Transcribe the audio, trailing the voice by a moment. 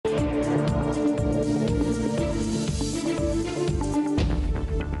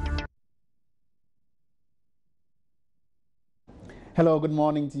Hello, good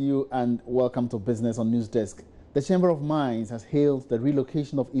morning to you and welcome to Business on News Desk. The Chamber of Mines has hailed the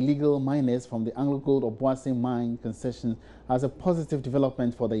relocation of illegal miners from the Anglogold Obuasi Mine Concession as a positive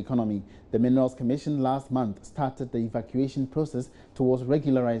development for the economy. The Minerals Commission last month started the evacuation process towards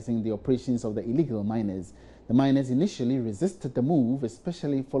regularizing the operations of the illegal miners. The miners initially resisted the move,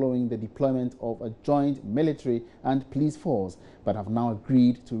 especially following the deployment of a joint military and police force, but have now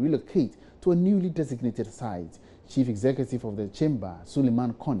agreed to relocate to a newly designated site. Chief Executive of the Chamber,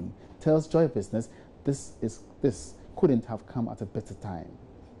 Suleiman Koni, tells Joy Business this couldn't have come at a better time.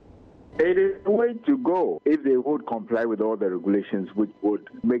 It is the way to go if they would comply with all the regulations which would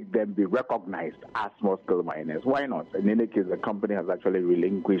make them be recognized as small-scale miners. Why not? In any case, the company has actually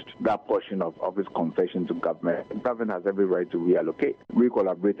relinquished that portion of its concession to government. The government has every right to reallocate. We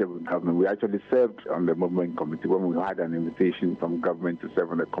collaborated with government. We actually served on the movement committee when we had an invitation from government to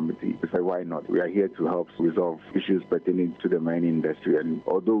serve on the committee. We said, why not? We are here to help resolve issues pertaining to the mining industry. And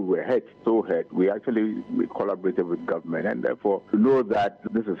although we were hurt, we collaborated with government. And therefore, to know that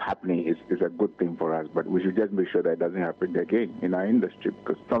this is happening is a good thing for us, but we should just make sure that it doesn't happen again in our industry,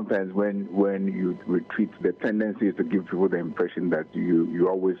 because sometimes when you retreat, the tendency is to give people the impression that you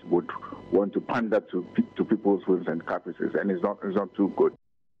always would want to pander to people's whims and caprices, and it's not too good.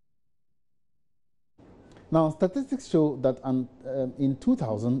 Now, statistics show that in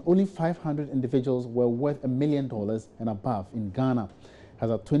 2000, only 500 individuals were worth $1 million and above in Ghana. As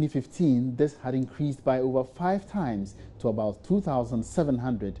of 2015, this had increased by over 5 times to about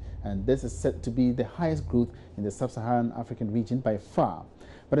 2,700, and this is said to be the highest growth in the sub-Saharan African region by far.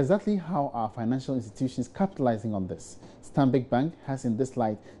 But exactly how are financial institutions capitalizing on this? Stanbic Bank has in this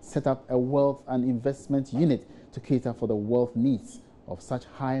light set up a wealth and investment unit to cater for the wealth needs of such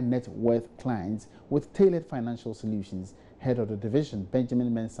high net worth clients with tailored financial solutions. Head of the division,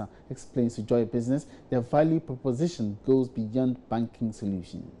 Benjamin Mensah, explains to Joy Business their value proposition goes beyond banking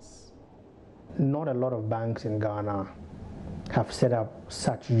solutions. Not a lot of banks in Ghana have set up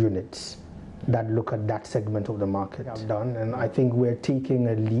such units that look at that segment of the market. I've done, and I think we're taking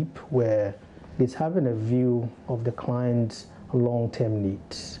a leap where it's having a view of the client's long-term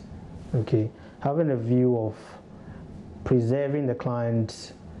needs. Okay, having a view of preserving the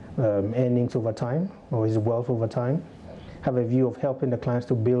client's earnings over time or his wealth over time. Have a view of helping the clients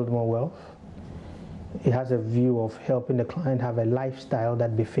to build more wealth. It has a view of helping the client have a lifestyle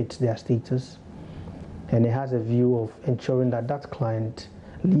that befits their status. And it has a view of ensuring that that client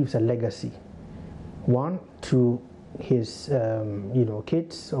leaves a legacy. One, to his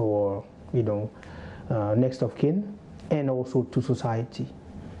kids or next of kin, and also to society.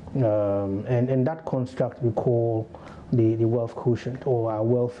 And that construct we call the wealth quotient or our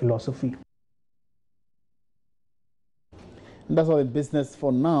wealth philosophy. And that's all in business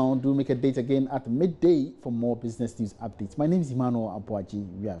for now. Do make a date again at midday for more business news updates. My name is Emmanuel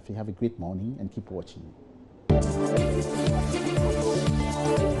Abuaji. Have a great morning and keep watching.